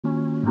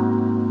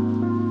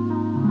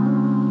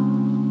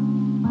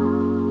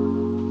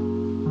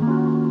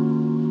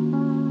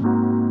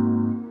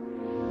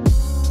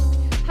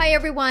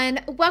everyone,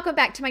 welcome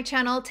back to my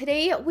channel.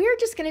 Today we're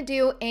just gonna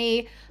do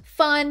a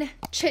fun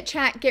chit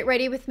chat get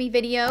ready with me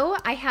video.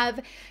 I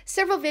have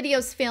several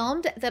videos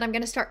filmed that I'm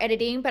gonna start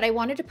editing, but I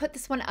wanted to put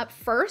this one up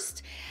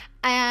first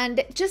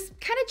and just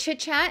kind of chit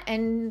chat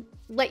and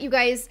let you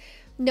guys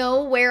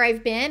know where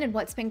I've been and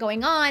what's been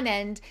going on,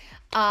 and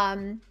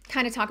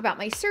kind of talk about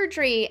my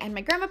surgery and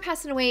my grandma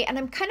passing away. And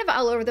I'm kind of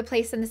all over the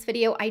place in this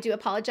video. I do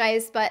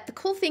apologize, but the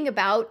cool thing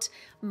about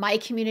my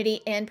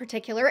community in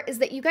particular is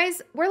that you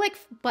guys, we're like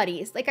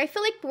buddies. Like, I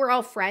feel like we're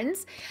all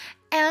friends,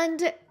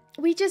 and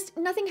we just,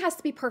 nothing has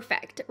to be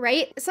perfect,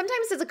 right?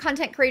 Sometimes as a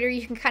content creator,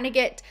 you can kind of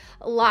get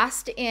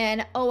lost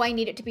in, oh, I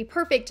need it to be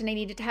perfect and I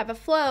need it to have a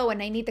flow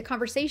and I need the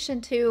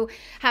conversation to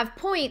have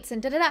points and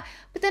da-da-da.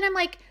 But then I'm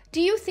like, do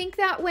you think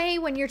that way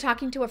when you're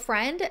talking to a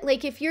friend?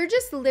 Like, if you're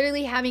just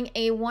literally having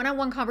a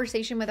one-on-one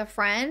conversation with a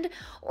friend,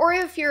 or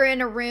if you're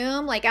in a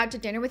room, like out to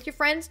dinner with your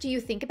friends, do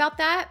you think about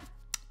that?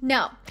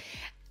 No.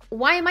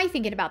 Why am I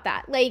thinking about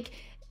that? Like,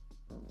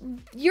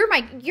 you're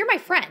my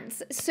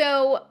friends.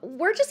 So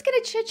we're just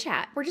gonna chit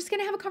chat. We're just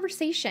gonna have a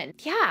conversation.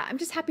 Yeah, I'm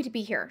just happy to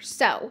be here.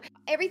 So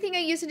everything I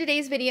use in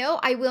today's video,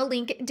 I will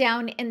link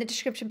down in the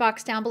description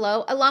box down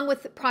below, along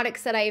with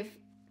products that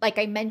like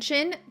I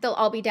mentioned, they'll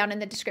all be down in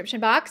the description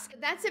box.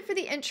 That's it for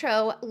the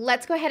intro.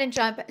 Let's go ahead and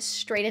jump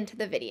straight into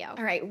the video.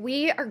 All right,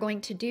 we are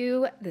going to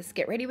do this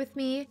get ready with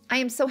me. I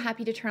am so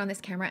happy to turn on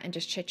this camera and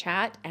just chit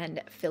chat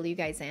and fill you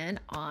guys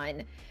in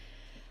on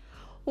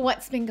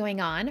what's been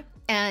going on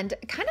and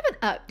kind of an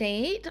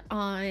update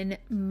on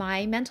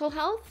my mental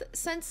health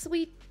since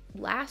we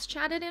last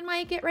chatted in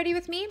my get ready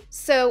with me.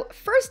 So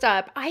first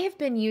up, I have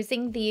been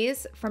using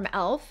these from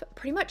E.L.F.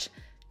 pretty much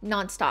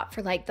nonstop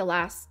for like the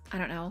last, I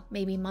don't know,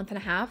 maybe month and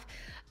a half.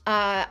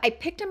 I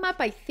picked them up,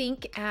 I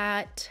think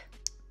at,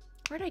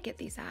 where did I get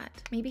these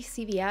at? Maybe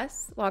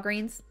CVS,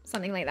 Walgreens,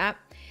 something like that.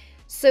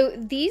 So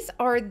these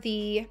are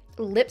the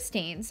lip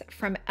stains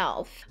from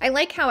E.L.F. I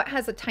like how it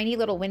has a tiny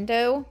little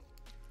window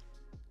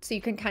so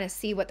you can kind of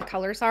see what the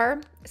colors are.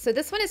 So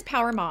this one is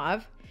Power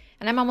Mauve,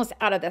 and I'm almost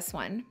out of this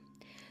one.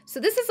 So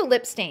this is a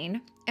lip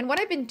stain, and what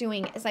I've been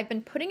doing is I've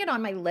been putting it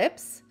on my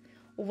lips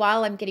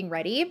while I'm getting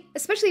ready,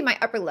 especially my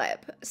upper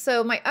lip.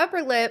 So my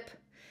upper lip,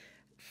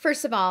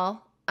 first of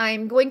all,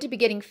 I'm going to be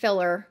getting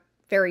filler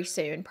very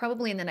soon,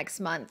 probably in the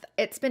next month.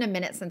 It's been a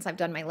minute since I've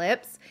done my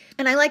lips,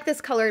 and I like this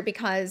color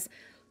because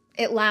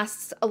it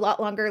lasts a lot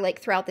longer,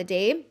 like throughout the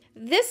day.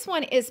 This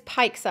one is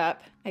Pikes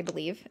Up, I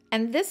believe,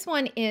 and this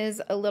one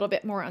is a little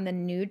bit more on the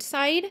nude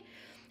side,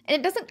 and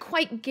it doesn't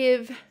quite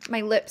give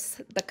my lips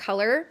the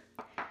color,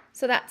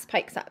 so that's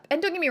Pikes Up.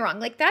 And don't get me wrong,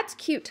 like that's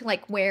cute to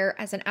like wear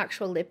as an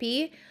actual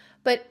lippy,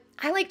 but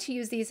I like to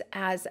use these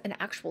as an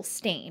actual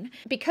stain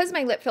because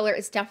my lip filler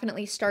is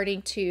definitely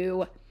starting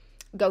to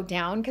go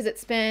down because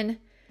it's been,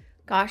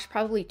 gosh,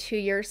 probably 2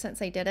 years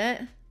since I did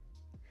it.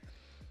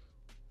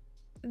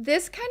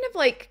 This kind of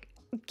like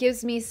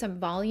gives me some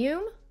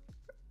volume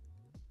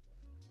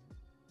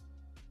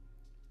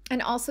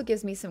and also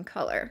gives me some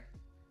color.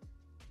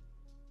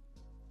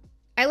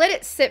 I let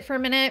it sit for a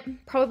minute,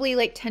 probably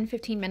like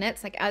 10-15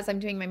 minutes, like as I'm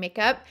doing my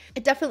makeup.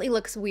 It definitely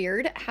looks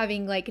weird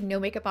having like no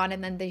makeup on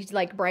and then these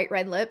like bright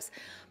red lips.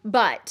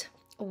 But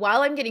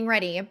while I'm getting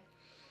ready,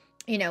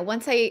 you know,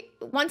 once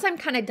I'm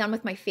kind of done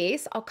with my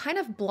face, I'll kind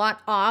of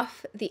blot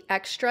off the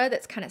extra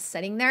that's kind of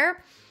sitting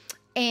there.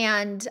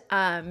 And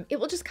it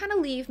will just kind of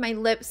leave my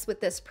lips with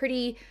this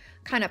pretty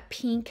kind of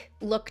pink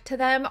look to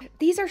them.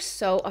 These are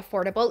so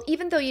affordable,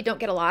 even though you don't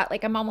get a lot.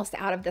 Like I'm almost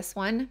out of this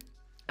one,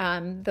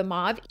 the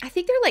mauve. I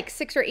think they're like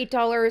 $6 or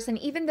 $8. And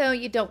even though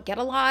you don't get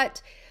a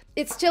lot,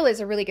 it still is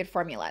a really good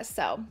formula.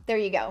 So there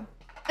you go.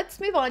 Let's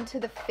move on to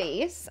the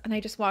face. And I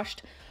just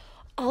washed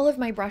all of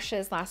my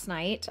brushes last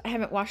night. I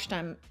haven't washed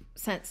them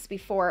since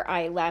before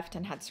I left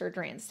and had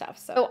surgery and stuff.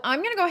 So I'm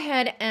going to go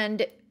ahead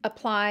and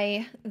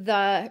apply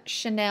the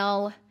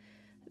Chanel,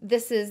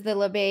 this is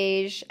the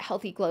Beige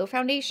Healthy Glow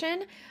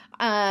Foundation.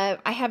 I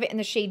have it in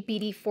the shade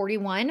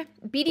BD41.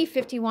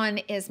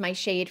 BD51 is my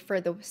shade for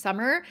the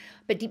summer,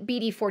 but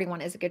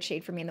BD41 is a good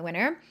shade for me in the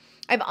winter.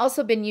 I've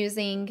also been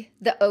using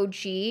the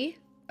OG,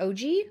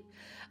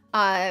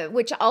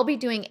 which I'll be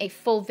doing a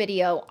full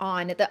video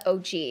on the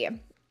OG.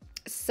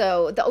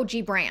 So the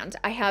OG brand,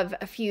 I have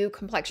a few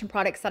complexion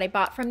products that I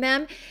bought from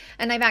them,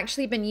 and I've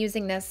actually been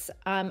using this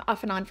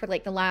off and on for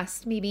like the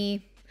last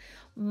maybe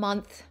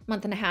month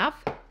and a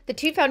half. The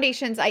two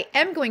foundations I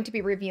am going to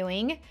be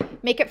reviewing,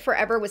 Makeup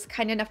Forever was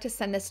kind enough to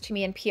send this to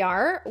me in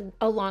PR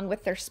along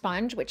with their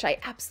sponge, which I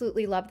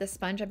absolutely love this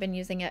sponge. I've been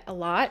using it a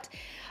lot.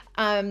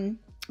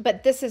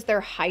 But this is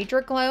their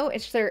Hydra Glow.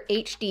 It's their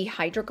HD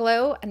Hydra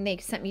Glow, and they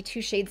sent me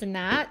 2 shades in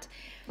that.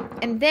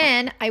 And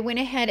then I went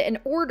ahead and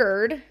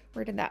ordered,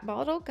 where did that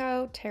bottle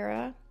go,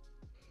 Tara?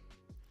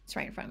 It's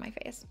right in front of my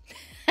face.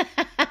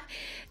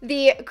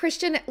 The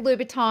Christian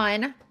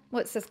Louboutin,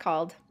 what's this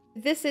called?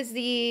 This is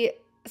the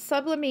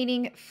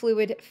Sublimating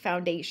Fluid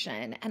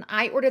Foundation, and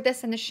I ordered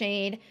this in the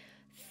shade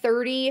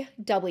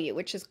 30W,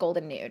 which is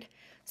Golden Nude.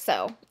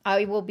 So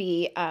I will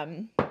be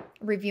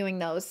reviewing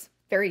those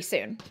very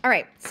soon. All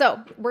right, so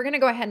we're gonna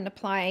go ahead and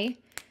apply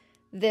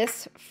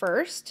this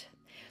first.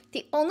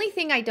 The only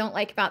thing I don't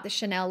like about the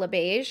Chanel Le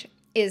Beige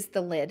is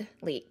the lid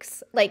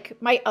leaks. Like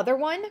my other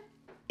one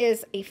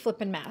is a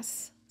flippin'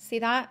 mess. See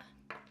that?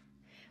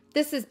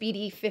 This is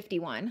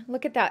BD51.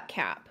 Look at that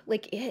cap.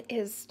 Like it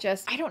is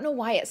just, I don't know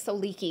why it's so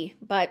leaky,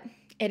 but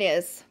it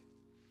is.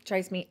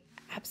 Drives me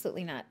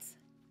absolutely nuts.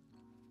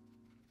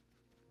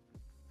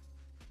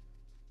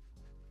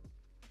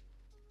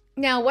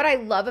 Now, what I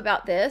love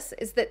about this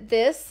is that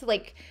this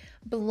like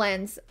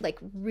blends like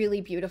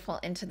really beautiful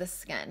into the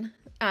skin.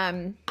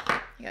 I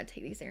gotta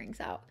take these earrings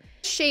out.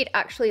 Shade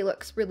actually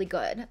looks really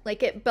good.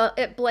 Like it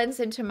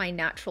blends into my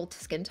natural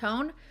skin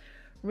tone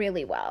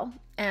really well.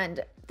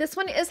 And this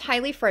one is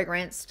highly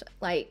fragranced.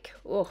 Like,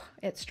 oh,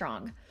 it's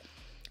strong.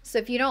 So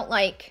if you don't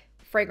like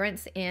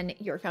fragrance in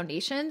your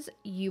foundations,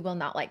 you will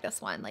not like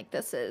this one. Like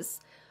this is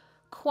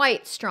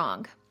quite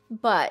strong,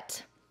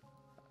 but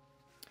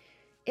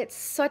it's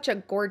such a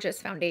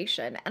gorgeous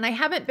foundation. And I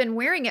haven't been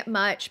wearing it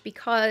much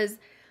because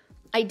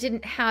I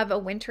didn't have a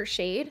winter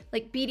shade.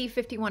 Like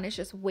BD51 is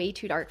just way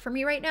too dark for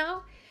me right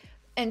now.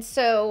 And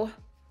so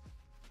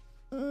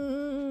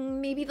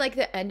maybe like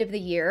the end of the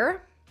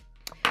year,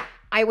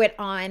 I went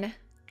on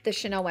the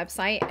Chanel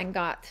website and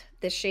got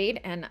this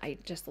shade and I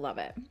just love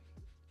it.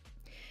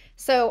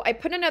 So I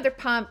put another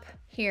pump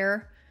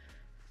here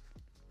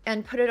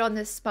and put it on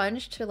this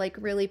sponge to like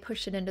really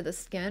push it into the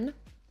skin.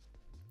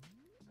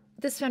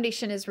 This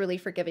foundation is really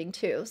forgiving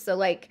too. So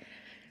like,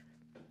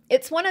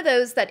 it's one of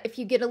those that if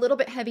you get a little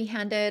bit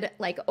heavy-handed,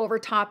 like over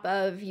top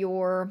of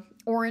your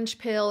orange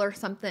peel or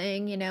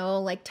something, you know,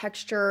 like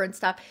texture and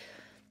stuff,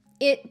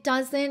 it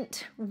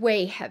doesn't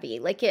weigh heavy.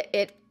 Like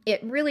it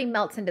really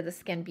melts into the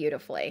skin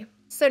beautifully.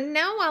 So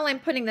now while I'm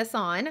putting this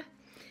on,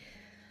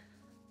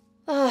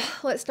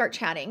 let's start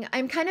chatting.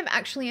 I'm kind of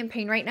actually in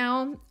pain right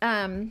now.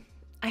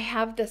 I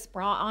have this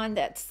bra on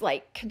that's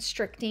like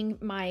constricting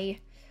my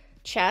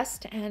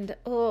chest and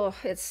oh,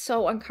 it's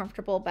so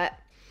uncomfortable, but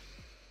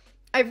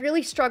I've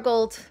really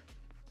struggled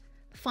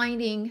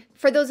finding,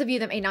 for those of you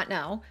that may not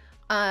know,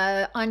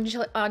 on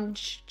January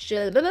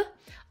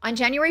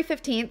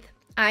 15th,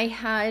 I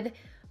had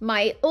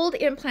my old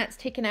implants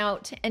taken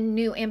out and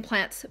new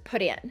implants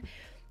put in.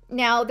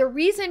 Now, the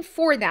reason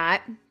for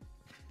that,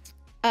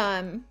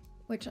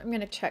 which I'm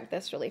going to check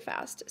this really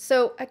fast.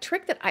 So a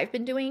trick that I've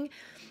been doing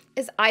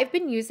is I've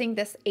been using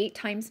this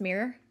 8x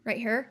mirror right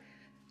here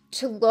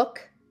to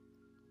look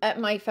at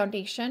my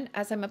foundation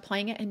as I'm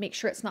applying it and make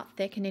sure it's not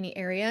thick in any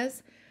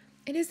areas.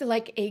 It is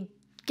like a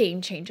game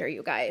changer,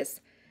 you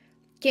guys.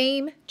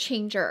 Game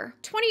changer.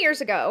 20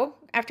 years ago,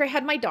 after I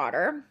had my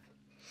daughter,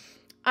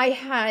 I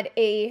had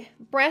a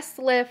breast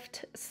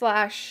lift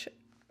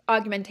 /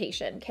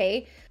 augmentation,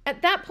 okay?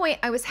 At that point,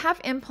 I was half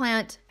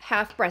implant,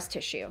 half breast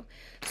tissue.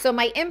 So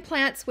my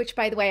implants, which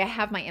by the way, I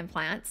have my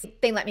implants.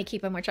 They let me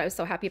keep them, which I was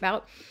so happy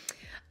about.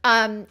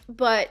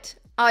 But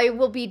I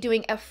will be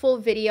doing a full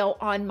video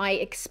on my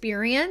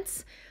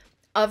experience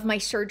of my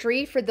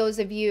surgery for those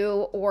of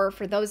you, or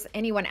for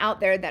anyone out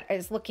there that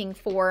is looking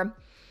for,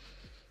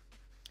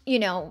 you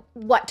know,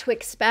 what to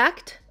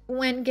expect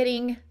when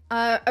getting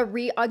a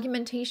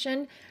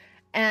re-augmentation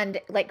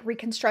and like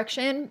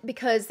reconstruction,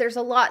 because there's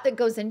a lot that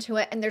goes into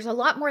it and there's a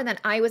lot more than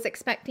I was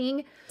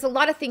expecting. There's a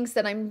lot of things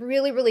that I'm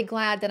really, really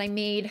glad that I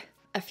made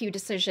a few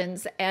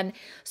decisions. And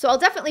so I'll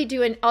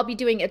definitely I'll be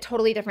doing a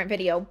totally different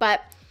video,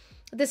 but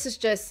this is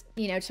just,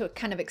 you know, to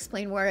kind of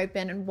explain where I've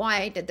been and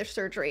why I did the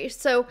surgery.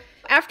 So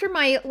after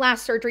my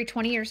last surgery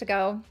 20 years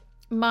ago,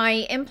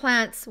 my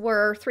implants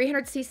were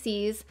 300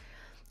 cc's,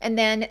 and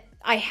then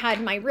I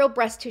had my real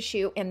breast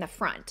tissue in the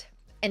front,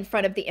 in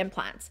front of the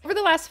implants. Over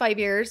the last 5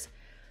 years,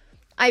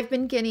 I've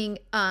been getting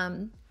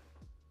my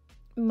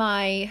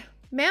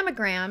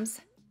mammograms,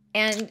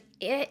 and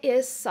it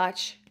is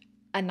such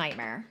a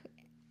nightmare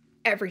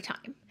every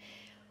time.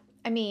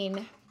 I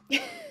mean,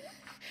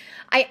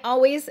 I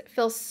always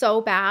feel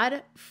so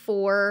bad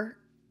for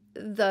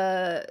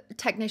the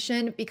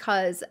technician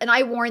because, and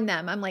I warn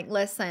them, I'm like,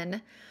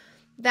 listen,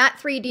 that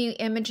 3D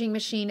imaging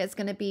machine is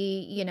going to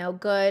be, you know,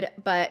 good,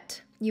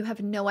 but you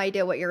have no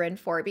idea what you're in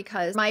for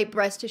because my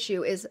breast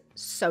tissue is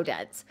so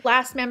dense.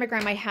 Last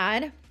mammogram I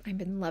had, I've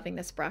been loving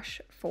this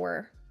brush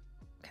for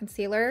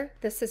concealer.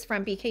 This is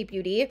from BK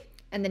Beauty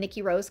and the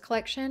Nikki Rose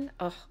collection.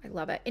 Oh, I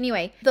love it.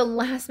 Anyway, the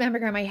last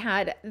mammogram I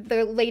had,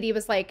 the lady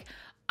was like,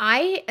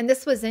 and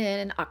this was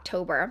in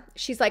October.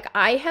 She's like,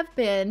 I have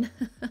been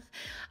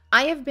a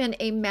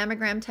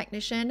mammogram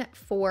technician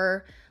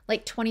for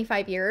like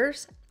 25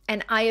 years.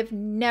 And I have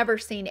never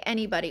seen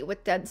anybody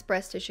with dense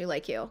breast tissue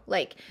like you.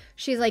 Like,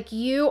 she's like,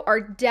 you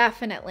are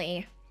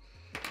definitely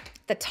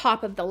the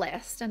top of the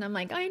list. And I'm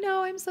like, I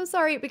know, I'm so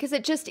sorry, because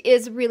it just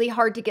is really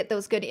hard to get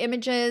those good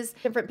images,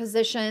 different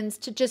positions,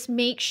 to just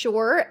make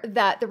sure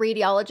that the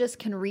radiologist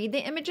can read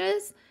the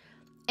images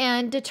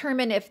and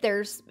determine if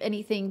there's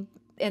anything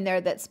in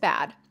there that's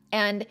bad.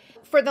 And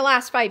for the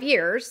last 5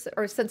 years,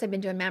 or since I've been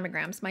doing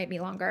mammograms, might be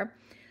longer,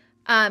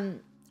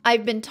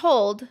 I've been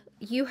told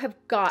you have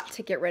got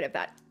to get rid of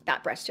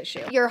that breast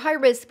tissue. You're high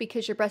risk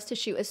because your breast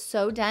tissue is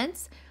so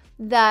dense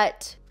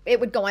that it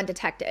would go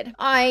undetected.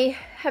 I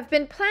have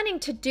been planning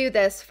to do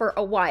this for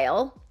a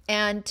while,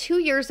 And 2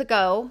 years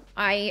ago,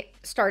 I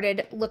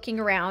started looking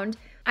around.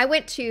 I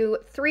went to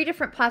 3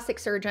 different plastic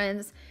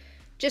surgeons,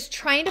 just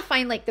trying to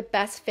find like the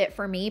best fit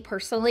for me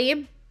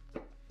personally.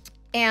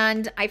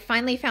 And I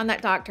finally found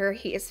that doctor.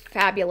 He is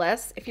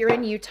fabulous. If you're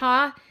in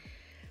Utah,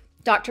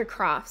 Dr.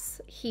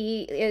 Crofts,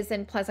 he is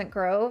in Pleasant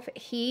Grove.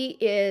 He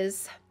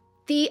is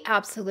the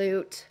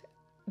absolute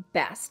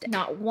best.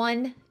 Not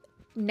one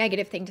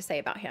negative thing to say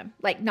about him.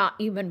 Like not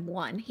even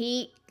one.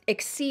 He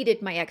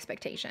exceeded my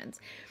expectations.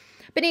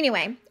 But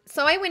anyway,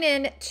 so I went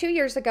in 2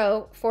 years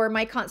ago for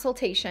my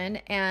consultation,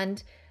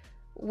 and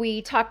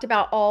we talked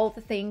about all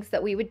the things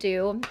that we would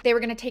do. They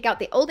were going to take out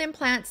the old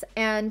implants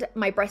and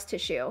my breast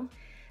tissue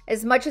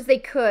as much as they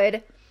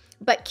could,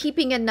 but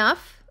keeping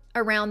enough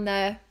around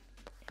the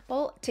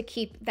nipple to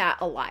keep that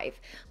alive.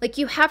 Like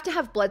you have to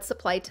have blood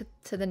supply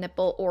to the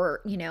nipple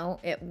or, you know,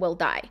 it will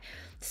die.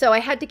 So I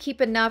had to keep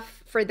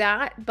enough for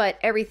that, but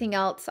everything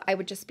else I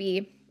would just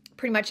be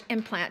pretty much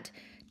implant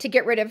to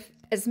get rid of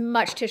as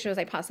much tissue as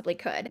I possibly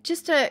could.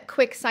 Just a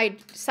quick side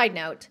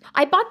note.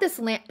 I bought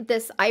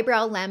this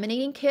eyebrow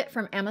laminating kit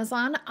from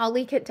Amazon. I'll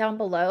link it down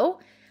below.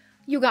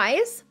 You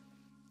guys,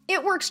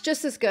 it works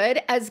just as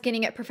good as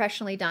getting it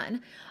professionally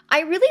done.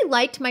 I really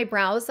liked my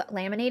brows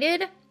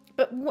laminated,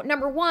 but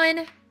number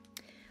one,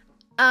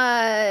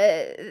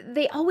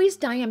 they always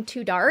dye them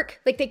too dark.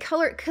 Like they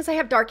color, because I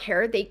have dark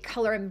hair, they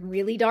color them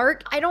really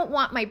dark. I don't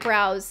want my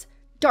brows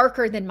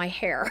darker than my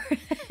hair.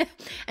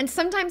 And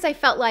sometimes I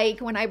felt like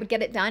when I would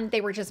get it done,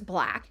 they were just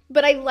black.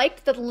 But I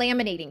liked the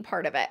laminating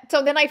part of it.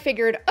 So then I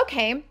figured,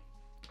 okay,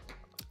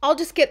 I'll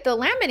just get the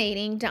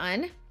laminating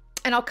done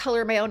and I'll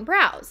color my own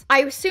brows.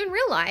 I soon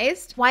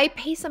realized, why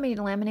pay somebody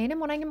to laminate them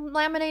when I can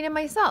laminate them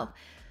myself?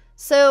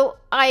 So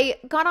I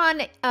got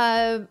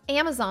on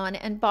Amazon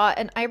and bought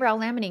an eyebrow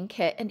laminating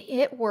kit, and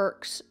it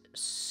works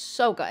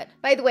so good.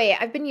 By the way,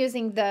 I've been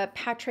using the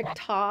Patrick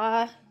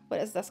Ta,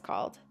 what is this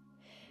called?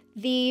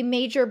 The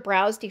Major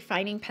Brows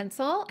Defining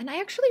Pencil, and I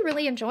actually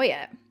really enjoy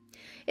it.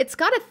 It's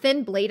got a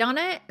thin blade on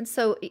it, and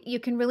so you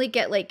can really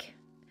get like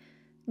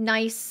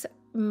nice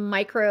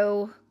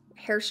micro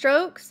hair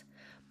strokes,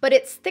 but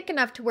it's thick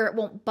enough to where it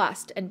won't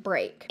bust and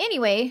break.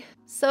 Anyway,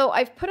 so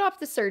I've put off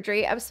the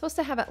surgery. I was supposed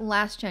to have it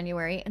last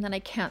January, and then I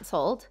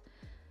canceled.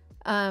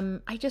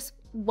 I just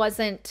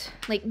wasn't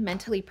like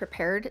mentally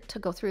prepared to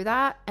go through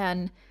that,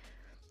 and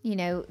you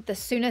know, the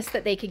soonest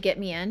that they could get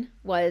me in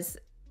was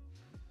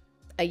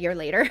a year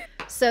later.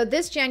 So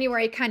this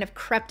January kind of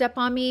crept up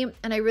on me,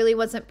 and I really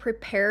wasn't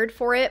prepared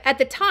for it. At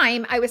the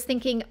time, I was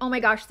thinking, oh my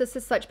gosh, this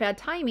is such bad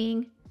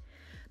timing,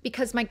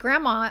 because my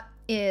grandma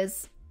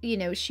is, you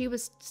know, she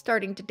was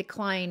starting to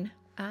decline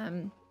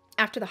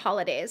after the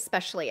holidays,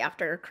 especially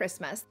after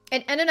Christmas.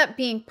 It ended up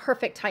being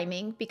perfect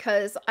timing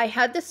because I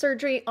had the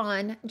surgery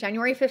on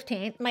January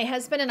 15th. My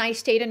husband and I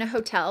stayed in a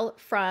hotel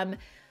from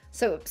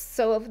So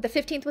the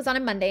 15th was on a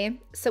Monday.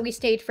 So we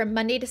stayed from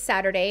Monday to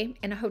Saturday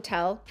in a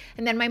hotel.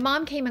 And then my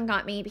mom came and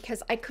got me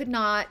because I could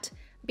not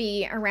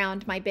be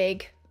around my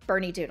big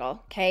Bernie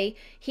Doodle, okay?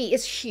 He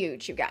is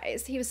huge, you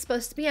guys. He was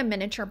supposed to be a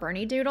miniature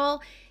Bernie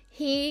Doodle.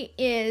 He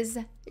is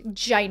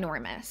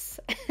ginormous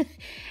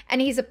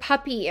and he's a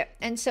puppy.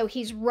 And so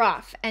he's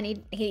rough,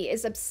 and he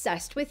is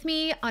obsessed with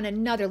me on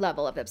another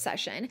level of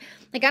obsession.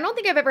 Like, I don't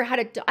think I've ever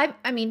had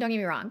I mean, don't get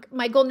me wrong.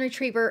 My golden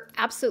retriever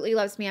absolutely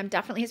loves me. I'm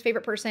definitely his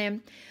favorite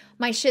person.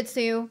 My Shih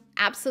Tzu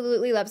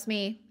absolutely loves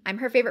me. I'm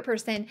her favorite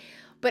person.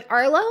 But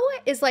Arlo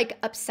is like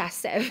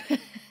obsessive.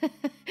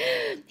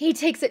 He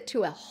takes it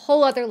to a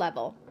whole other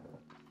level.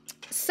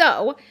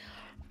 So,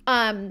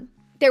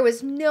 there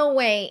was no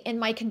way in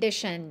my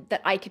condition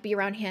that I could be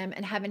around him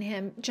and having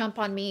him jump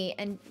on me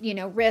and, you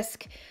know,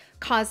 risk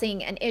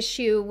causing an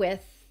issue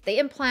with the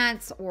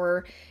implants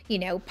or, you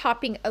know,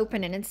 popping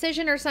open an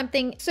incision or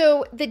something.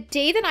 So the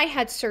day that I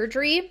had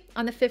surgery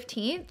on the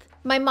 15th,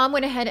 my mom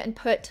went ahead and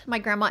put my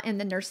grandma in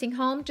the nursing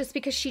home just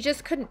because she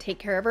just couldn't take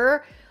care of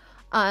her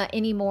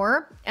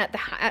anymore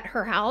at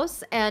her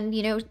house. And,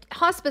 you know,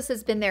 hospice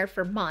has been there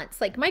for months.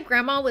 Like, my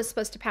grandma was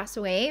supposed to pass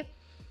away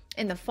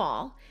in the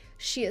fall.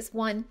 She is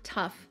one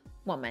tough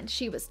woman.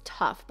 She was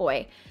tough,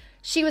 boy.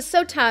 She was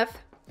so tough.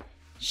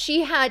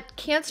 She had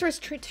cancerous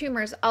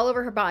tumors all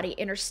over her body,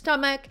 in her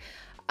stomach.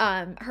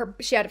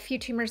 She had a few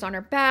tumors on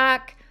her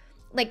back.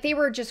 Like, they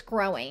were just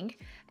growing.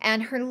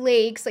 And her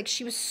legs, like,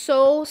 she was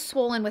so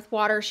swollen with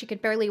water, she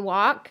could barely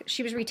walk.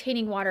 She was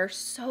retaining water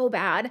so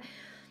bad.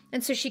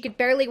 And so she could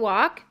barely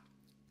walk.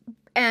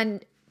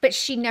 But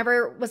she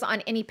never was on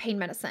any pain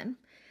medicine.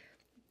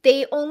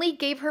 They only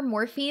gave her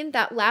morphine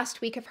that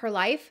last week of her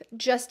life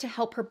just to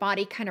help her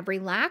body kind of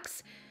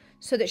relax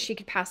so that she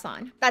could pass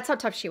on. That's how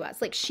tough she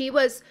was. Like, she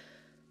was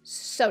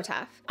so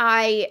tough.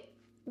 I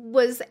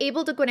was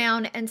able to go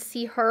down and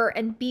see her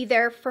and be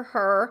there for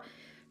her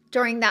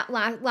during that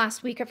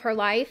last week of her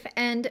life.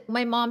 And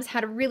my mom's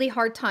had a really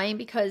hard time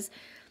because,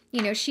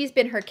 you know, she's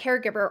been her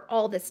caregiver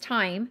all this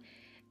time.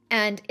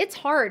 And it's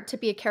hard to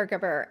be a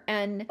caregiver.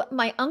 And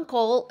my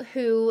uncle,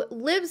 who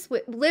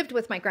lived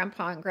with my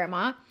grandpa and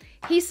grandma,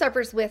 he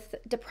suffers with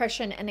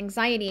depression and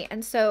anxiety.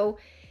 And so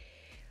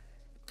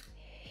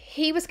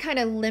he was kind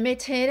of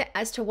limited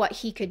as to what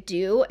he could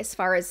do as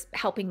far as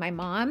helping my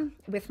mom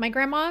with my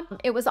grandma.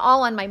 It was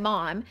all on my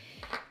mom.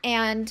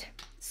 And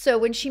so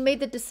when she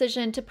made the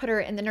decision to put her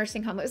in the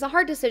nursing home, it was a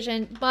hard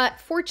decision, but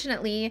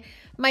fortunately,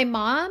 my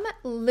mom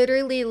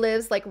literally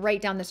lives like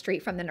right down the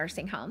street from the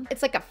nursing home.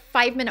 It's like a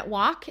 5-minute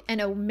walk and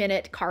a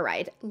minute car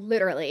ride.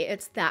 Literally,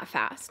 it's that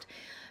fast.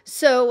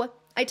 So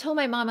I told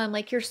my mom, I'm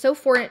like, you're so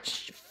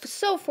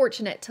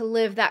fortunate to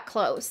live that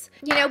close.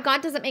 You know,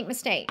 God doesn't make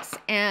mistakes.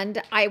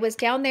 And I was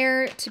down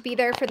there to be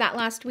there for that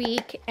last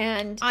week.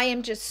 And I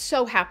am just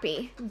so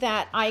happy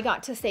that I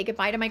got to say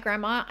goodbye to my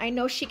grandma. I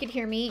know she could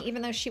hear me,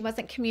 even though she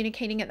wasn't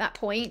communicating at that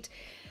point.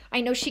 I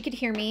know she could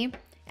hear me.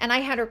 And I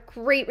had a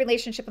great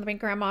relationship with my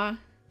grandma.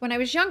 When I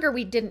was younger,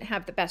 we didn't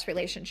have the best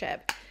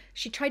relationship.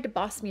 She tried to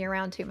boss me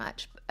around too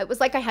much. It was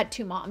like I had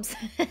 2 moms.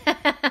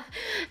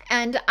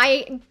 And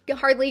I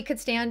hardly could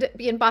stand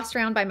being bossed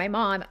around by my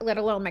mom, let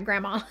alone my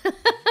grandma.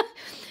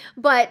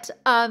 But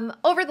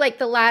over like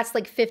the last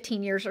like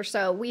 15 years or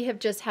so, we have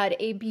just had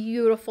a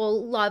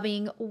beautiful,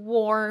 loving,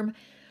 warm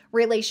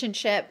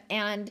relationship.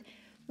 And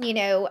you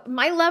know,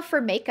 my love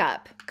for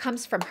makeup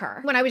comes from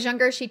her. When I was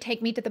younger, she'd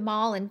take me to the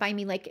mall and buy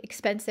me like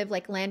expensive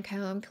like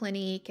Lancome,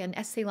 Clinique, and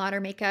Estee Lauder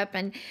makeup.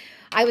 And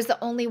I was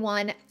the only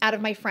one out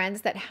of my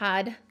friends that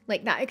had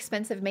like that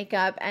expensive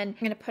makeup. And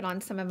I'm gonna put on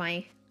some of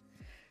my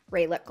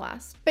Raye lip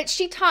gloss. But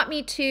she taught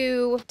me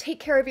to take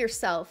care of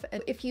yourself.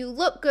 And if you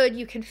look good,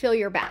 you can feel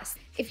your best.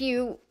 If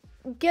you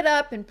get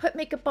up and put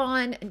makeup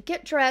on and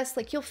get dressed,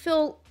 like you'll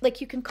feel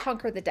like you can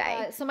conquer the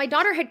day. So my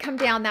daughter had come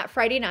down that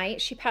Friday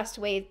night. She passed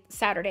away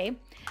Saturday.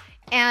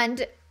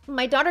 And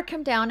my daughter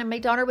came down and my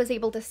daughter was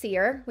able to see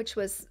her, which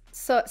was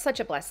such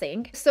a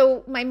blessing.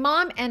 So my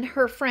mom and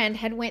her friend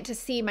had went to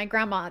see my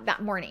grandma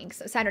that morning,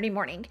 so Saturday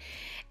morning.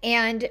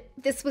 And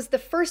this was the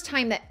first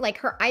time that like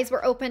her eyes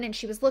were open and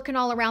she was looking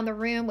all around the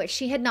room, which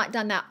she had not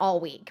done that all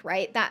week,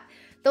 right?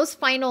 Those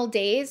final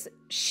days,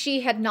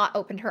 she had not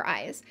opened her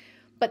eyes.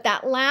 But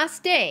that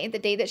last day, the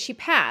day that she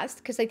passed,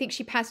 because I think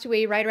she passed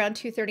away right around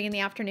 2:30 in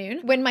the afternoon,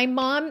 when my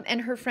mom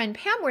and her friend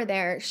Pam were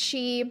there,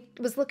 she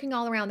was looking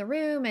all around the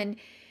room and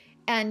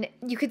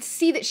you could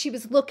see that she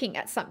was looking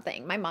at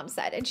something, my mom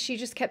said. And she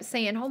just kept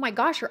saying, oh my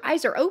gosh, her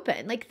eyes are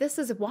open. Like, this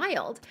is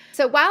wild.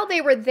 So while they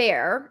were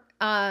there,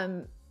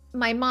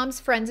 my mom's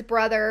friend's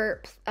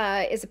brother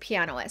is a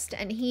pianist,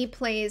 and he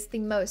plays the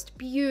most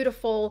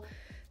beautiful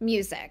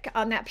music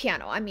on that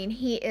piano. I mean,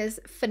 he is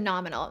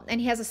phenomenal.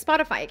 And he has a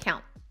Spotify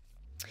account.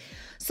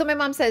 So my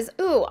mom says,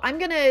 ooh, I'm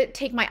going to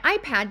take my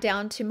iPad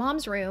down to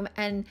mom's room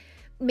and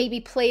maybe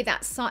play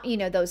that song, you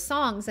know, those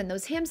songs and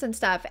those hymns and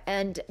stuff.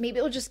 And maybe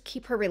it'll just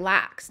keep her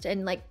relaxed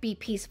and like be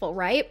peaceful,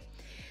 right?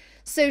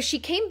 So she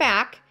came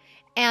back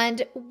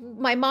and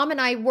my mom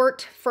and I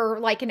worked for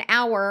like an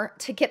hour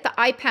to get the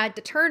iPad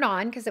to turn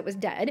on because it was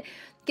dead.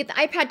 Get the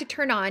iPad to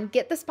turn on,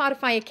 get the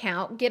Spotify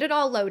account, get it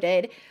all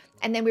loaded.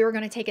 And then we were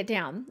going to take it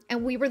down.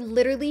 And we were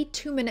literally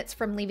 2 minutes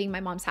from leaving my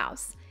mom's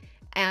house.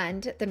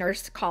 And the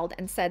nurse called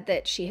and said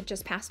that she had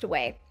just passed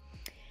away.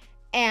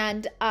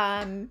 And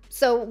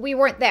so we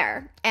weren't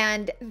there.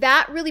 And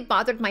that really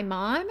bothered my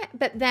mom.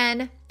 But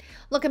then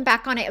looking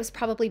back on it, it was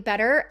probably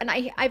better. And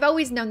I've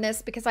always known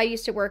this because I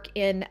used to work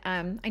in,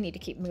 I need to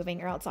keep moving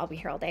or else I'll be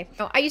here all day.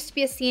 I used to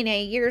be a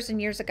CNA years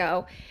and years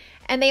ago.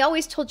 And they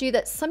always told you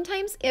that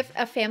sometimes if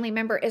a family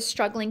member is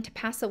struggling to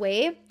pass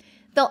away,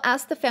 they'll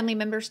ask the family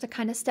members to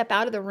kind of step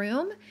out of the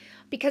room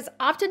because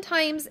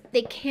oftentimes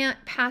they can't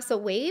pass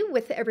away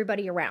with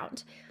everybody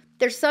around.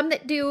 There's some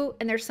that do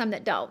and there's some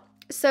that don't.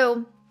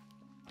 So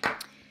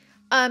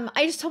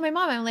I just told my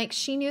mom, I'm like,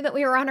 she knew that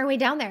we were on our way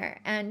down there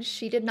and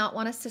she did not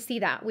want us to see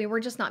that. We were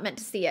just not meant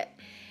to see it.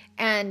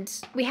 And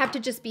we have to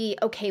just be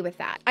okay with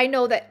that. I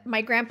know that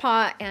my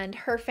grandpa and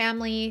her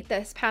family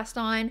that's passed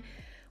on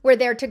were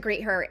there to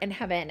greet her in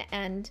heaven.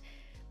 And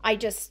I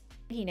just,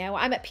 you know,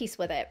 I'm at peace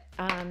with it.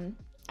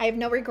 I have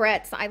no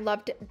regrets. I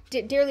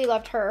dearly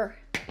loved her.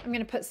 I'm going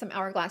to put some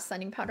Hourglass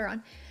setting powder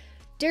on.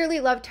 Dearly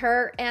loved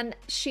her, and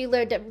she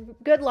lived a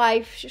good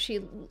life.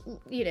 She,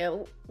 you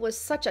know, was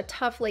such a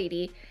tough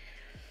lady.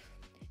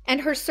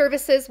 And her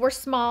services were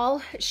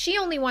small. She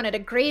only wanted a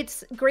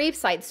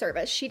graveside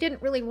service. She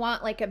didn't really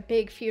want like a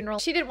big funeral.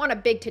 She didn't want a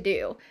big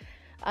to-do.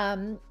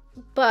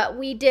 But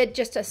we did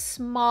just a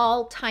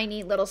small,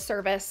 tiny little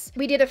service.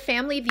 We did a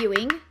family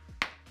viewing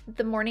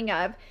the morning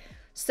of.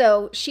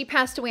 So she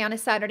passed away on a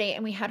Saturday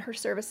and we had her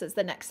services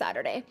the next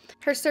Saturday.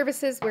 Her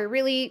services were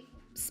really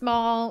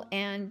small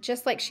and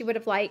just like she would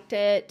have liked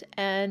it.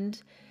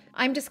 And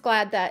I'm just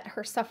glad that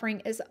her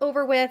suffering is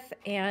over with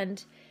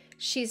and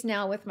she's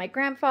now with my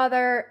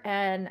grandfather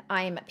and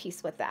I am at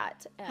peace with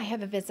that. I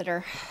have a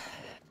visitor.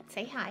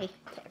 Say hi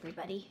to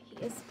everybody.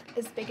 He is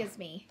as big as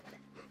me.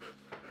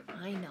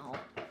 I know.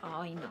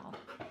 Oh, I know.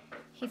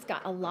 He's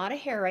got a lot of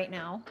hair right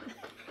now.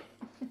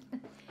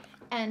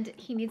 And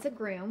he needs a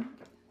groom.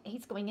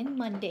 He's going in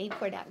Monday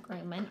for that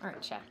grooming,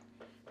 aren't you?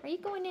 Are you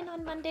going in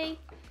on Monday?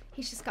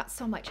 He's just got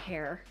so much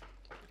hair.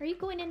 Are you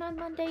going in on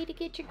Monday to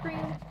get your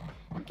groom?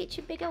 And get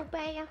your big old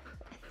bath?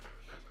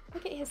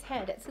 Look at his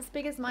head. It's as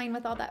big as mine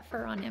with all that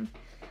fur on him.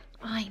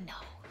 I know.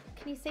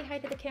 Can you say hi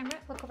to the camera?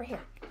 Look over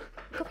here.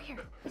 Look over here.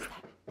 Who's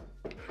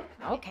that?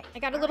 Okay. I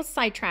got a little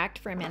sidetracked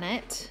for a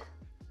minute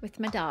with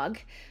my dog.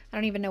 I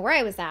don't even know where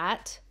I was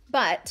at,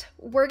 but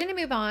we're going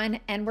to move on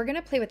and we're going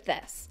to play with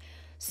this.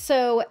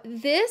 So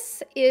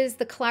this is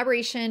the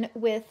collaboration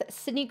with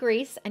Sydney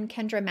Grace and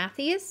Kendra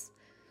Mathis.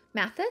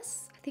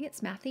 Mathis? I think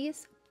it's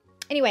Mathis.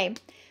 Anyway,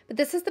 but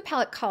this is the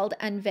palette called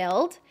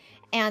Unveiled.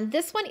 And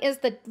this one is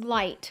the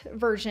light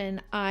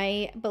version,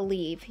 I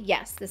believe.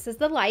 Yes, this is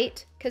the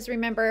light, because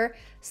remember,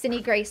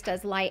 Sydney Grace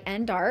does light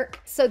and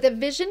dark. So the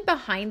vision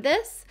behind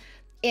this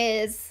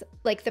is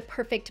like the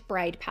perfect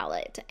bride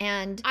palette.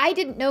 And I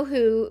didn't know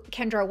who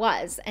Kendra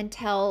was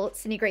until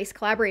Sydney Grace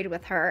collaborated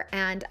with her,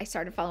 and I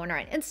started following her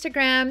on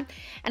Instagram,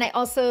 and I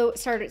also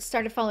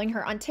started following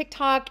her on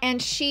TikTok,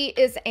 and she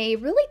is a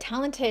really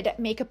talented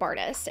makeup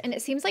artist, and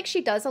it seems like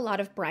she does a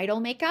lot of bridal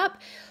makeup.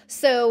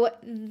 So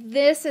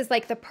this is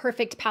like the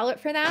perfect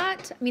palette for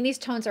that. I mean, these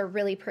tones are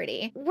really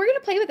pretty. We're gonna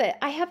play with it.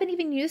 I haven't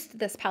even used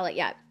this palette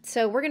yet,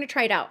 so we're gonna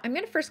try it out. I'm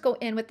gonna first go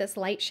in with this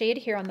light shade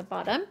here on the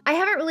bottom. I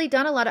haven't really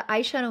done a lot of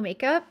eyeshadow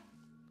makeup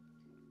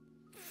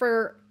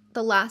for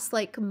the last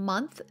like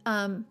month.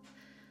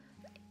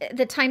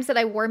 The times that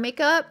I wore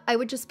makeup, I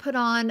would just put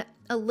on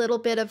a little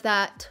bit of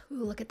that.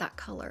 Ooh, look at that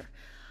color.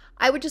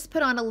 I would just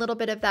put on a little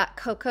bit of that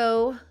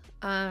Cocoa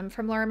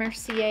from Laura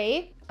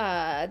Mercier.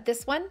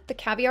 This one, the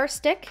Caviar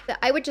Stick.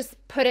 I would just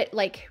put it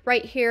like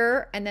right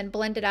here and then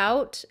blend it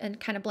out and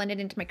kind of blend it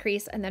into my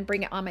crease and then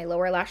bring it on my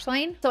lower lash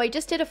line. So I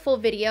just did a full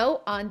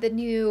video on the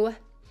new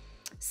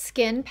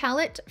Skin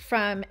palette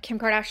from Kim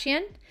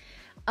Kardashian.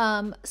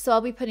 So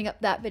I'll be putting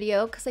up that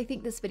video because I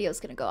think this video is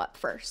going to go up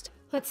first.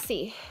 Let's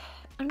see.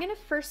 I'm going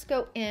to first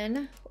go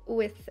in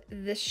with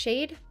this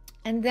shade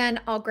and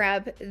then I'll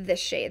grab this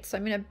shade. So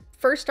I'm going to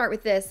first start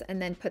with this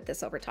and then put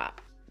this over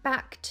top.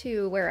 Back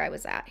to where I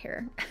was at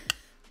here.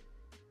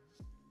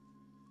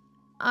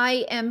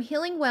 I am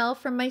healing well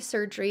from my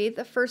surgery.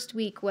 The first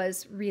week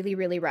was really,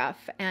 really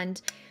rough,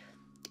 and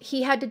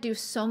he had to do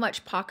so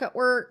much pocket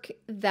work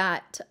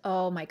that,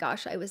 oh my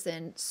gosh, I was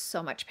in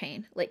so much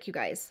pain. Like, you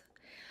guys,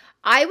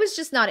 I was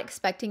just not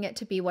expecting it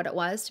to be what it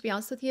was, to be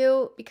honest with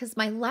you, because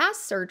my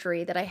last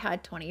surgery that I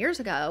had 20 years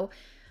ago,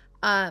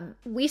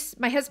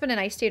 my husband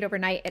and I stayed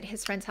overnight at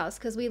his friend's house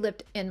because we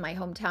lived in my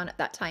hometown at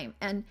that time.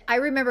 And I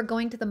remember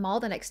going to the mall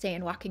the next day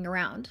and walking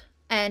around,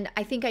 and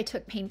I think I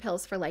took pain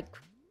pills for like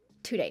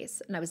 2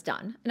 days and I was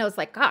done. And I was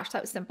like, gosh,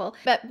 that was simple.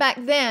 But back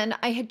then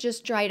I had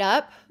just dried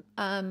up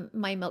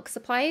my milk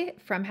supply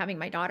from having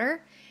my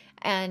daughter.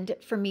 And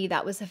for me,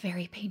 that was a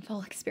very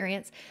painful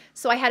experience.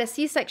 So I had a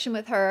C-section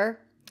with her.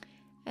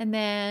 And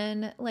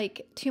then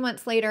like 2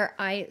 months later,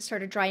 I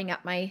started drying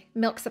up my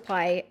milk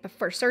supply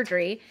for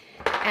surgery.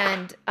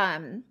 And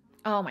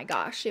oh my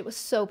gosh, it was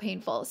so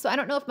painful. So I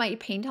don't know if my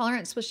pain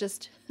tolerance was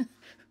just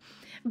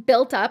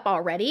built up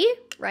already,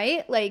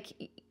 right?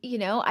 Like, you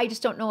know, I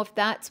just don't know if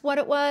that's what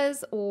it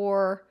was,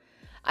 or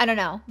I don't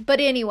know. But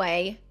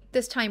anyway,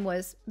 this time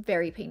was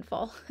very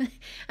painful. And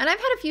I've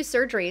had a few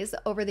surgeries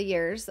over the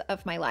years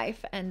of my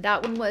life, and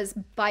that one was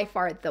by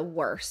far the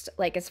worst,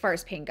 like as far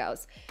as pain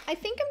goes. I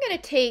think I'm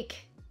going to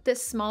take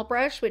this small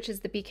brush, which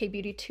is the BK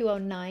Beauty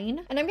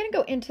 209, and I'm going to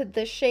go into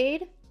this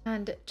shade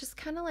and just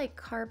kind of like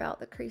carve out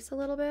the crease a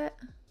little bit.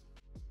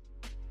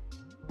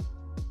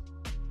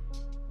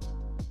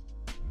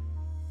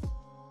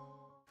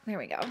 There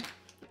we go.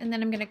 And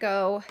then I'm going to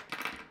go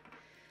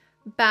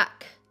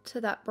back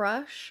to that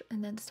brush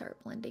and then start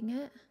blending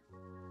it.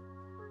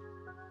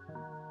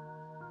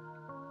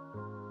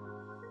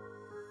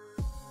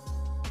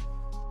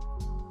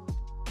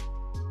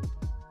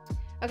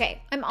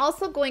 Okay, I'm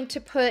also going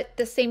to put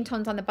the same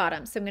tones on the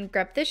bottom. So I'm going to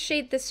grab this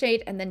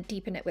shade, and then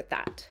deepen it with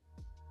that.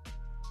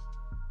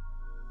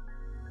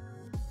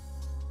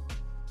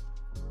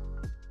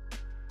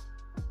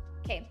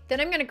 Okay,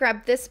 then I'm going to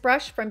grab this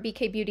brush from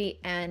BK Beauty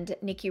and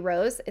Nikki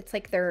Rose. It's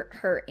like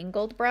her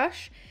angled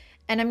brush.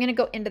 And I'm going to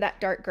go into that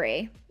dark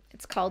gray.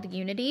 It's called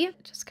Unity.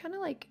 Just kind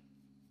of like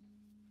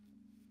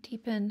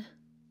deepen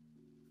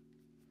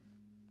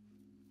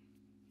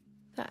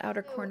that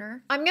outer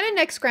corner. I'm going to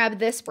next grab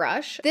this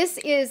brush. This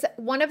is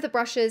one of the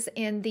brushes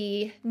in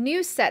the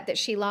new set that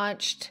she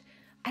launched,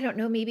 I don't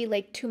know, maybe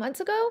like 2 months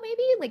ago,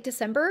 maybe like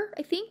December,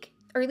 I think.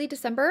 Early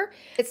December.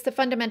 It's the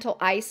Fundamental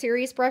Eye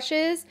series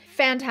brushes.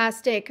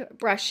 Fantastic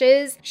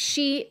brushes.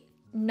 She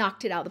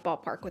knocked it out of the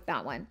ballpark with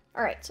that one.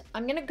 All right,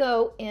 I'm gonna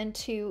go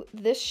into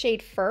this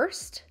shade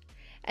first,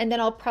 and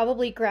then I'll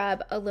probably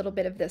grab a little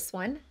bit of this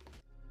one.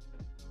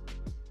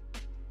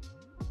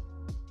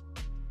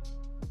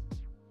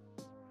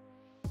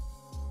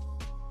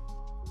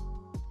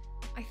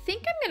 I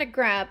think I'm gonna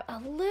grab a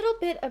little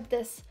bit of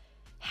this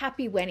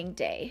Happy Wedding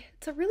Day.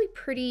 It's a really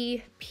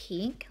pretty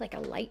pink, like a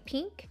light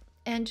pink.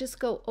 And just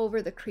go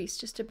over the crease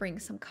just to bring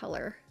some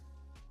color.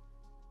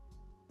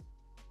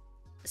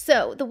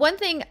 So the one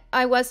thing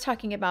I was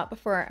talking about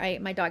before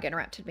my dog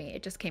interrupted me,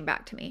 it just came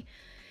back to me,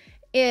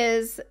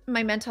 is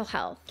my mental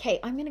health. Okay,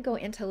 I'm gonna go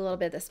into a little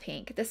bit of this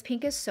pink. This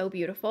pink is so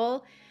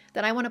beautiful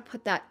that I wanna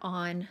put that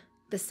on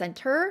the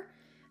center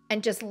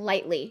and just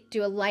lightly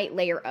do a light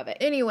layer of it.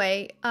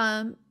 Anyway,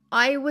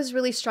 I was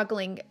really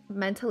struggling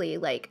mentally.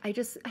 Like I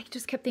just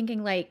kept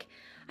thinking like,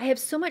 I have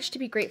so much to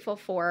be grateful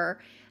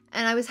for.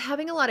 And I was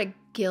having a lot of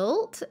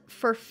guilt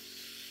for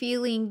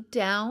feeling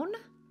down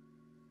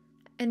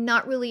and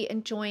not really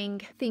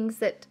enjoying things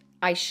that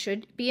I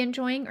should be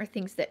enjoying or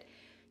things that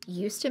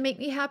used to make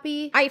me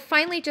happy. I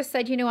finally just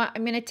said, you know what,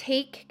 I'm going to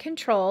take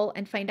control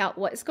and find out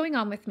what is going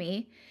on with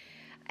me.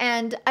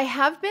 And I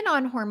have been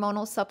on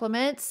hormonal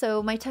supplements,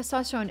 so my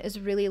testosterone is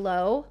really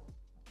low.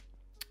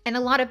 And a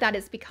lot of that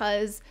is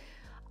because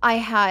I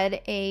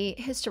had a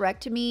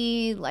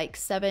hysterectomy like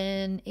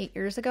 7-8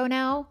 years ago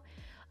now.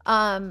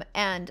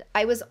 And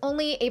I was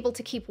only able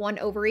to keep one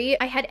ovary.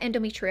 I had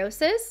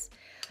endometriosis,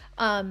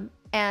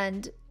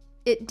 and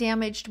it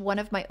damaged one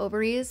of my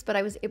ovaries, but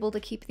I was able to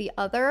keep the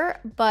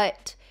other.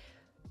 But,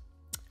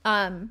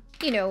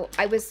 you know,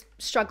 I was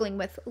struggling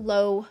with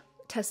low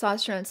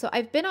testosterone. So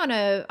I've been on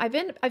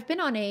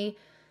a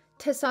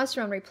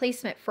testosterone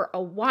replacement for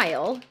a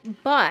while,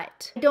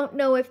 but I don't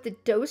know if the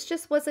dose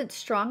just wasn't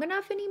strong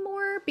enough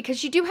anymore,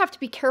 because you do have to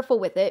be careful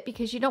with it,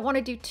 because you don't want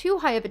to do too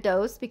high of a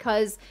dose,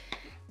 because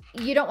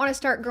you don't want to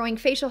start growing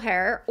facial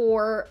hair,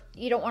 or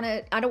I don't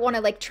want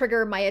to like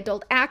trigger my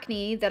adult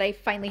acne that I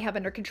finally have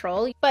under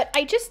control. But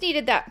I just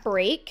needed that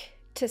break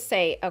to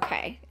say,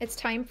 okay, it's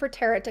time for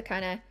Tara to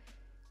kind of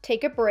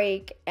take a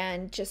break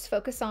and just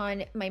focus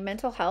on my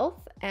mental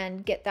health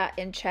and get that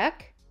in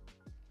check.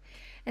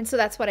 And so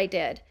that's what I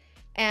did.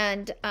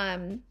 And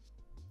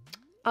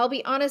I'll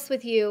be honest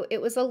with you,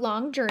 it was a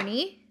long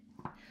journey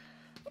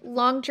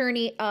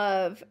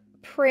of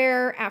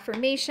prayer,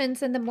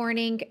 affirmations in the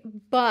morning,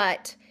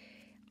 but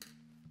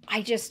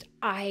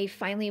I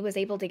finally was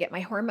able to get my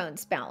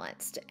hormones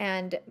balanced.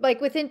 And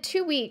like within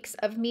 2 weeks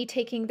of me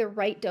taking the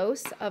right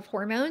dose of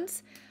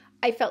hormones,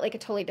 I felt like a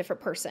totally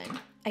different person.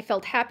 I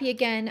felt happy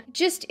again.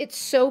 Just, it's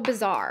so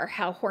bizarre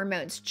how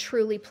hormones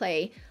truly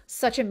play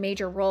such a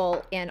major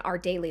role in our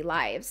daily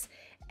lives.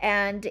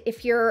 And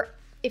if your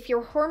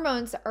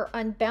hormones are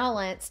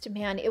unbalanced,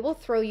 man, it will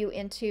throw you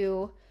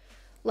into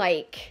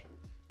like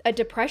a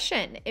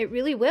depression. It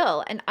really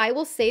will. And I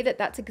will say that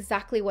that's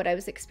exactly what I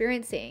was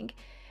experiencing.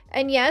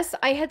 And yes,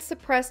 I had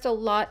suppressed a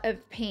lot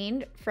of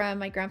pain from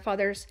my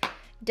grandfather's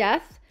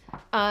death,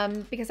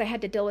 because I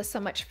had to deal with so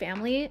much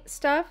family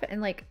stuff and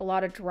like a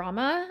lot of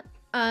drama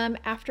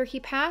after he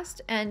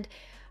passed. And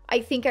I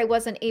think I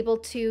wasn't able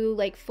to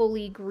like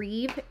fully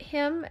grieve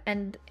him,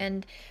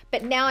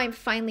 but now I'm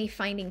finally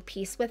finding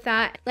peace with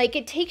that. Like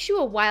it takes you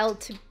a while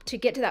to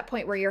get to that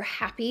point where you're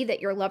happy that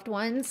your loved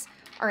ones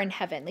are in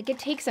heaven. Like it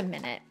takes a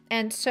minute.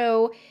 And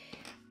so,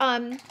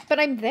 but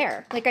I'm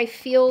there. Like I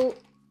feel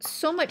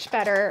so much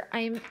better.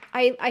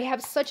 I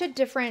have such a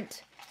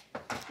different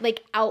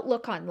like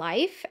outlook on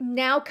life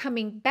now,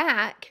 coming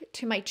back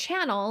to my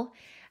channel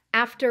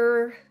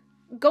after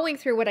going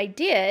through what I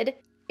did.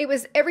 It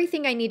was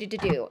everything I needed to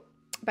do.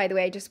 By the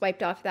way, I just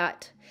wiped off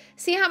that.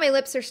 See how my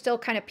lips are still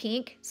kind of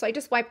pink? So I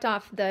just wiped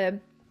off the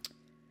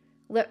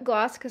lip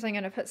gloss because I'm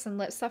going to put some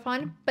lip stuff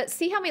on. But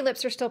see how my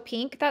lips are still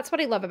pink? That's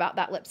what I love about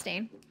that lip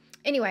stain.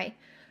 Anyway,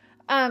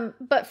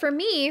 but for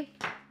me,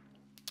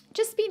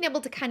 just being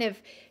able to kind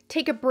of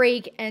take a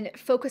break and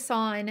focus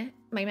on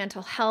my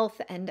mental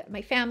health and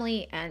my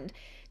family and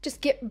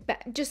just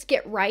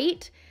get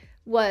right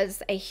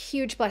was a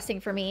huge blessing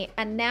for me.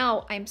 And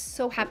now I'm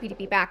so happy to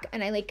be back,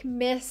 and I like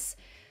miss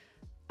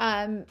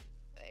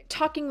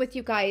talking with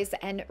you guys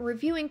and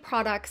reviewing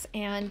products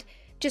and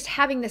just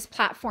having this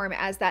platform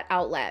as that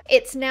outlet.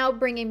 It's now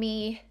bringing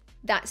me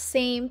that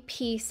same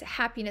peace,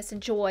 happiness,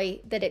 and joy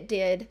that it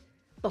did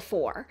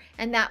before.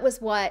 And that was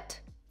what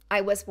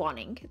I was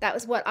wanting. That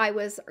was what I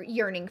was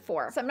yearning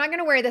for. So I'm not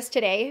gonna wear this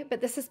today,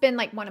 but this has been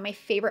like one of my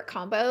favorite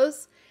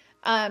combos.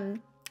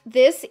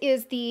 This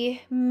is the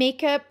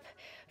Makeup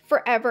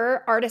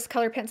Forever Artist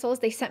Color Pencils.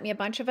 They sent me a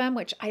bunch of them,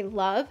 which I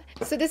love.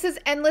 So this is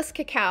Endless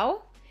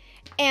Cacao,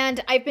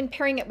 and I've been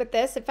pairing it with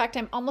this. In fact,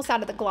 I'm almost out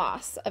of the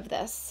gloss of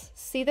this.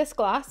 See this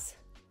gloss?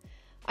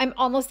 I'm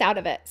almost out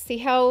of it. See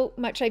how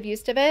much I've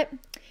used of it?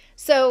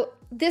 So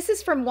this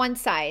is from One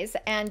Size,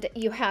 and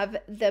you have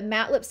the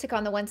matte lipstick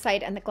on the one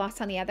side and the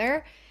gloss on the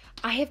other.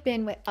 I have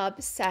been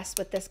obsessed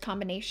with this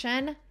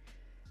combination.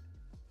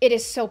 It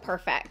is so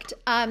perfect.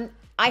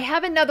 I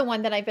have another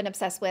one that I've been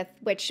obsessed with,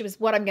 which was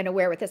what I'm going to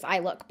wear with this eye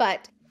look,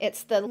 but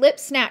it's the Lip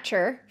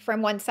Snatcher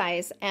from One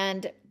Size,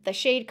 and the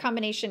shade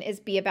combination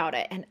is Be About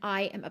It, and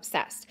I am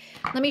obsessed.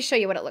 Let me show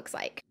you what it looks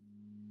like.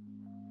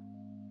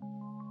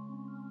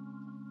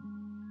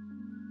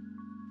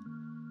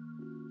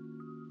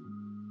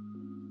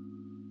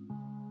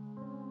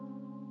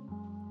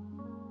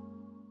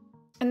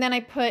 And then I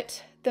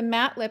put the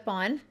matte lip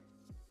on.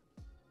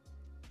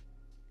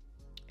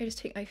 I just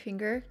take my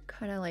finger,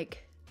 kind of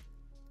like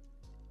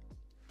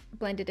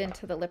blend it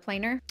into the lip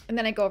liner. And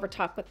then I go over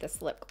top with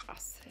this lip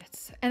gloss.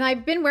 And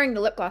I've been wearing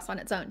the lip gloss on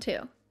its own too.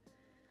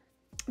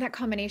 That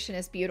combination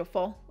is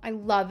beautiful. I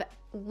love,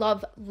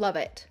 love, love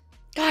it.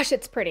 Gosh,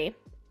 it's pretty.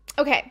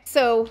 Okay,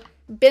 so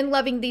been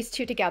loving these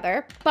two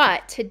together,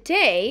 but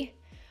today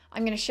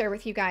I'm going to share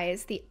with you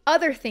guys the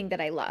other thing that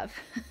I love.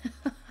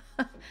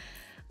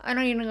 I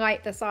don't even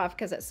light this off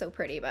because it's so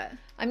pretty, but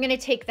I'm going to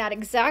take that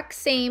exact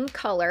same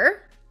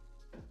color.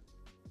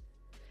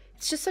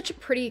 It's just such a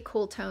pretty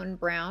cool tone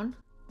brown.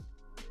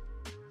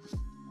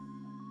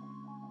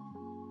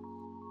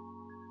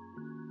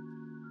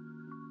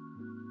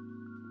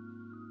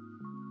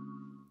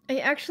 I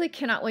actually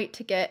cannot wait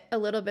to get a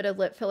little bit of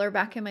lip filler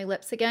back in my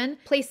lips again.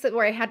 Place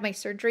where I had my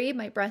surgery,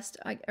 my breast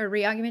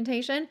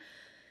reaugmentation.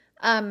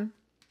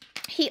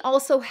 He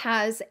also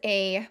has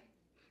he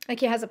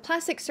has a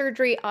plastic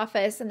surgery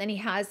office, and then he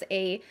has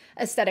a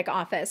aesthetic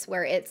office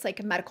where it's like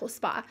a medical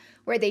spa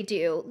where they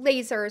do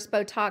lasers,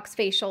 Botox,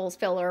 facials,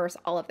 fillers,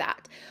 all of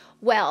that.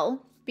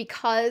 Well,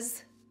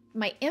 because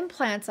my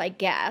implants, I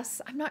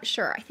guess, I'm not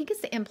sure. I think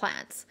it's the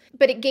implants,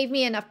 but it gave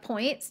me enough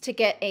points to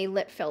get a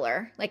lip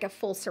filler, like a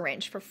full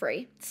syringe for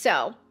free.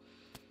 So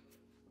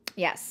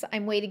yes,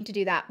 I'm waiting to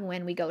do that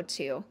when we go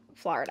to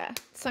Florida.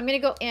 So I'm going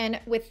to go in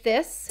with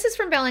this. This is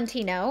from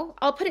Valentino.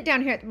 I'll put it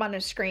down here at the bottom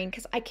of the screen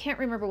because I can't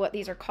remember what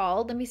these are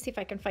called. Let me see if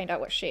I can find out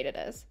what shade it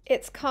is.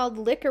 It's called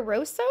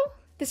Licoroso.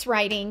 This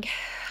writing,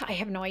 I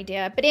have no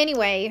idea. But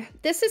anyway,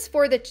 this is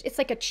for it's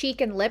like a cheek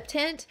and lip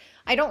tint.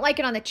 I don't like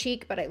it on the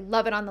cheek, but I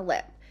love it on the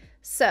lip.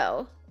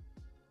 So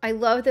I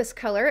love this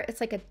color. It's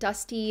like a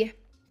dusty,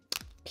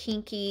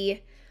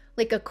 pinky,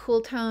 like a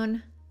cool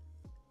tone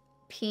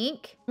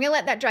pink. I'm gonna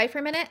let that dry for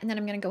a minute, and then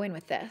I'm gonna go in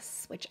with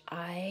this, which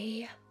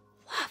I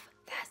love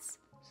this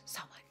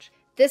so much.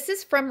 This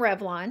is from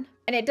Revlon,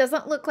 and it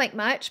doesn't look like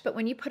much, but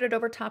when you put it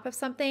over top of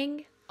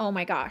something, oh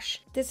my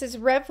gosh. This is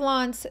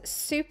Revlon's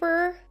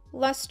Super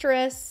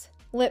Lustrous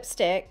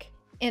Lipstick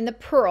in the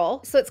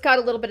Pearl. So it's got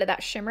a little bit of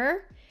that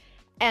shimmer.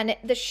 And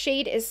the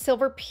shade is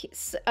Silver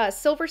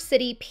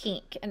City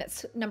Pink, and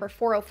it's number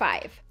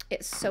 405.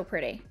 It's so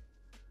pretty.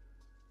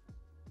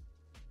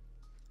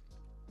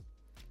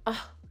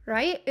 Oh,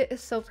 right? It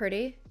is so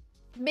pretty.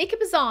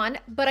 Makeup is on,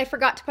 but I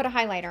forgot to put a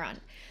highlighter on.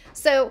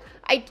 So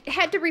I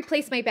had to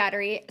replace my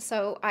battery,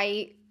 so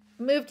I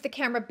moved the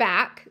camera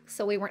back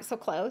so we weren't so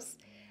close.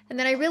 And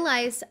then I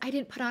realized I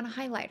didn't put on a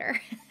highlighter.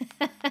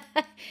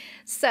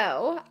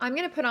 So I'm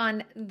going to put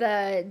on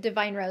the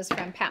Divine Rose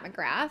from Pat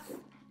McGrath,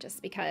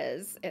 just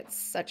because it's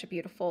such a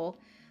beautiful,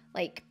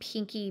 like,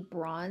 pinky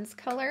bronze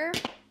color.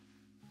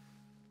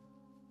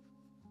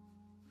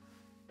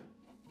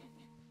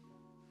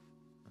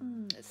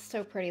 It's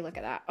so pretty. Look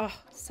at that. Oh,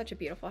 such a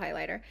beautiful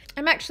highlighter.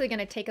 I'm actually going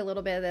to take a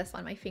little bit of this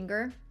on my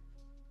finger.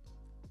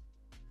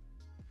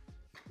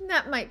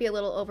 That might be a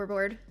little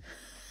overboard.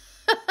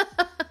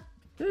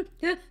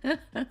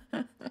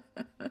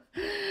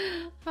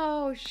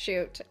 Oh,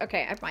 shoot.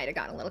 Okay, I might have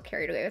gotten a little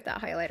carried away with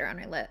that highlighter on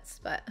my lips,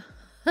 but...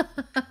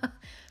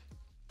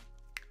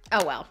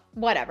 Oh well,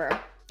 whatever.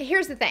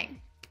 Here's the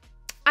thing.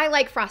 I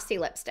like frosty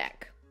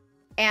lipstick,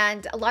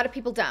 and a lot of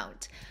people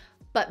don't,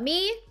 but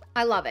me,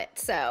 I love it.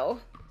 So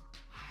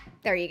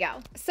there you go.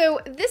 So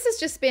this has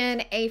just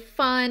been a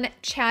fun,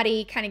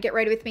 chatty kind of get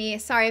ready with me.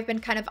 Sorry, I've been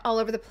kind of all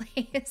over the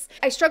place.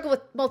 I struggle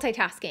with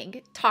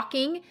multitasking.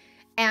 Talking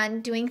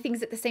and doing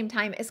things at the same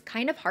time is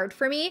kind of hard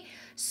for me.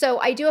 So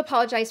I do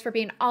apologize for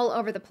being all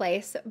over the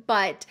place,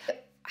 but I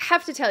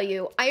have to tell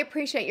you, I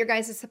appreciate your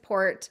guys'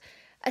 support,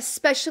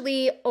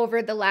 especially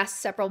over the last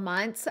several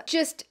months,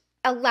 just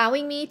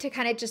allowing me to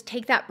kind of just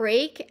take that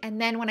break. And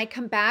then when I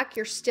come back,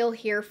 you're still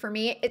here for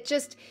me. It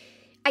just,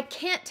 I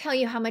can't tell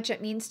you how much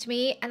it means to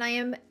me. And I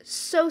am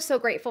so, so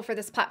grateful for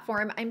this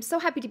platform. I'm so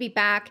happy to be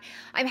back.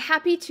 I'm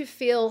happy to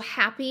feel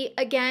happy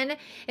again.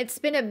 It's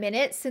been a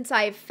minute since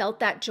I've felt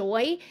that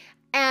joy,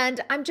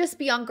 and I'm just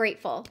beyond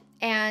grateful.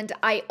 And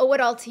I owe it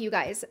all to you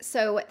guys.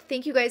 So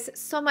thank you guys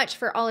so much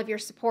for all of your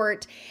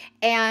support,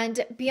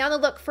 and be on the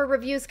look for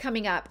reviews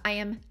coming up. I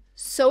am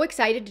so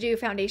excited to do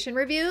foundation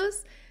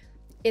reviews.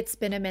 It's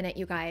been a minute,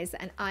 you guys,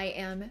 and I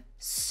am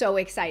so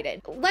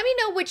excited. Let me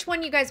know which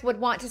one you guys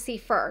would want to see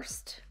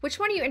first. Which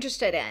one are you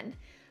interested in?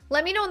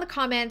 Let me know in the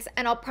comments,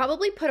 and I'll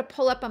probably put a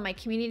poll up on my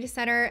community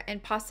center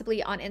and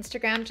possibly on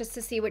Instagram just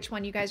to see which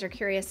one you guys are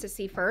curious to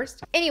see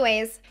first.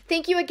 Anyways,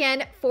 thank you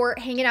again for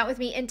hanging out with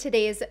me in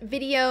today's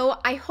video.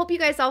 I hope you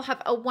guys all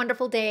have a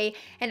wonderful day,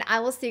 and I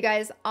will see you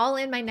guys all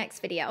in my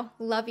next video.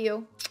 Love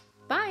you.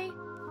 Bye.